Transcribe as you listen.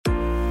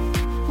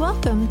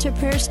Welcome to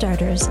Prayer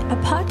Starters, a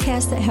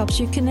podcast that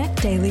helps you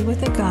connect daily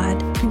with a God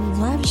who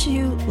loves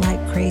you like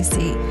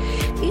crazy.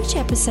 Each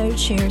episode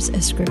shares a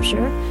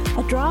scripture,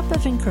 a drop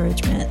of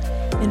encouragement,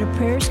 and a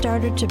prayer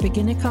starter to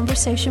begin a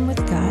conversation with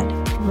God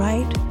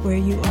right where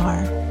you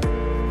are.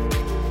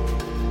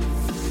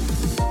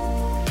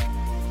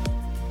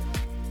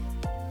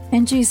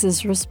 And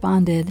Jesus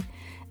responded,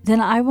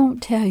 "Then I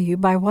won't tell you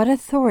by what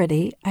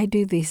authority I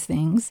do these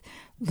things."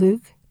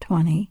 Luke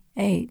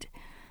 20:8.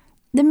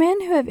 The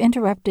men who have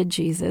interrupted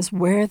Jesus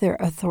wear their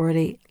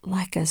authority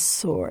like a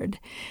sword.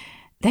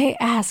 They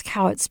ask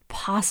how it's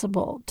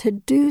possible to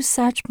do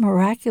such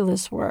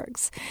miraculous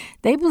works.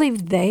 They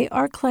believe they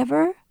are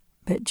clever,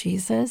 but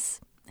Jesus,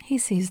 he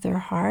sees their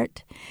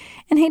heart,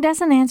 and he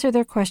doesn't answer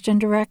their question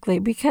directly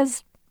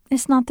because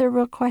it's not their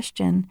real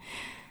question.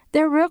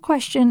 Their real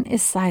question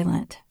is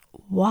silent.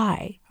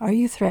 Why are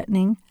you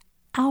threatening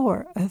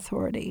our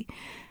authority?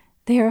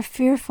 They are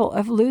fearful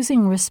of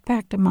losing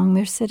respect among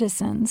their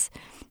citizens.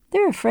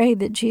 They're afraid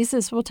that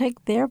Jesus will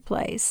take their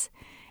place.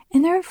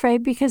 And they're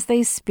afraid because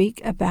they speak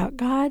about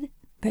God.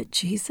 But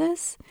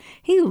Jesus,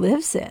 he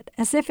lives it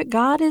as if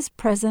God is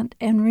present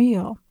and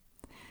real.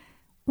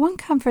 One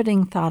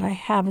comforting thought I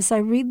have as I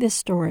read this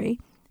story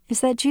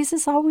is that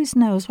Jesus always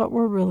knows what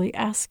we're really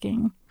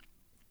asking.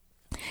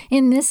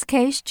 In this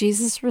case,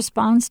 Jesus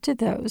responds to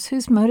those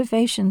whose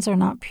motivations are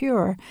not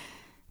pure.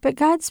 But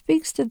God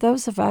speaks to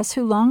those of us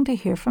who long to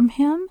hear from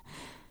him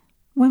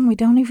when we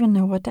don't even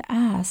know what to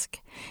ask.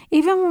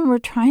 Even when we're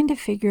trying to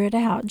figure it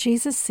out,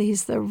 Jesus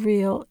sees the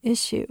real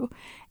issue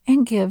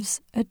and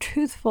gives a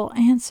truthful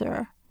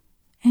answer.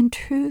 And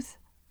truth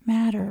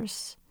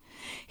matters.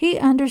 He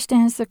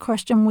understands the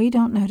question we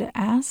don't know to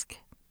ask,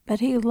 but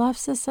he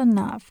loves us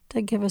enough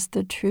to give us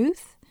the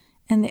truth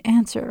and the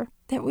answer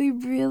that we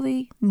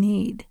really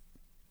need.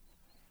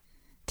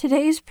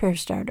 Today's prayer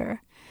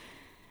starter.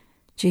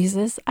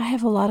 Jesus, I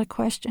have a lot of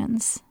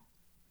questions.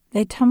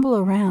 They tumble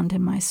around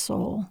in my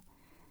soul.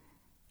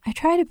 I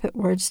try to put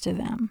words to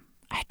them.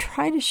 I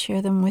try to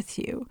share them with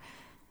you.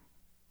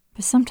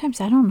 But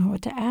sometimes I don't know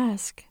what to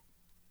ask.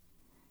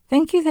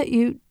 Thank you that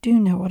you do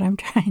know what I'm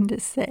trying to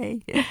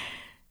say.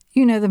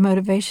 You know the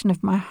motivation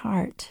of my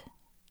heart.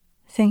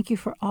 Thank you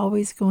for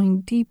always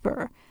going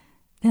deeper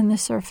than the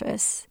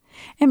surface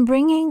and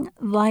bringing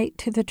light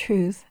to the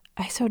truth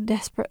I so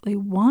desperately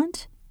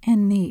want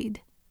and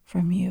need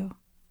from you.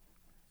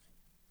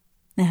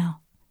 Now,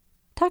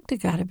 talk to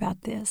God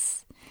about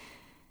this.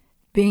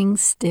 Being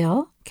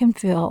still can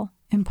feel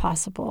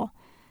impossible,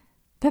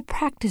 but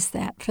practice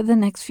that for the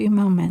next few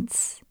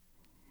moments.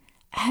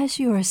 As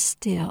you are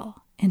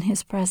still in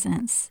his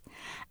presence,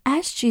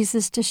 ask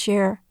Jesus to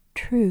share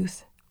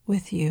truth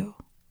with you,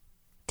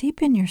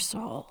 deep in your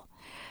soul.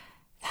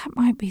 That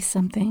might be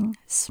something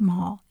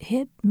small.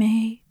 It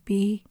may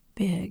be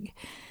big,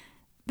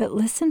 but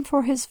listen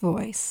for his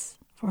voice,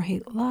 for he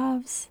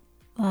loves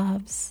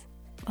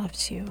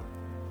you.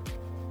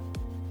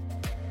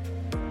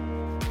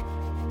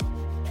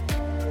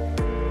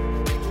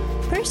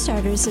 Prayer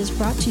Starters is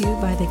brought to you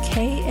by the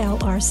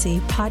KLRC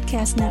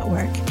Podcast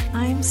Network.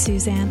 I'm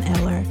Suzanne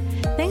Eller.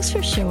 Thanks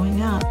for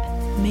showing up.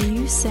 May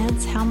you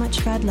sense how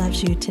much God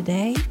loves you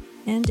today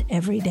and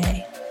every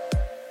day.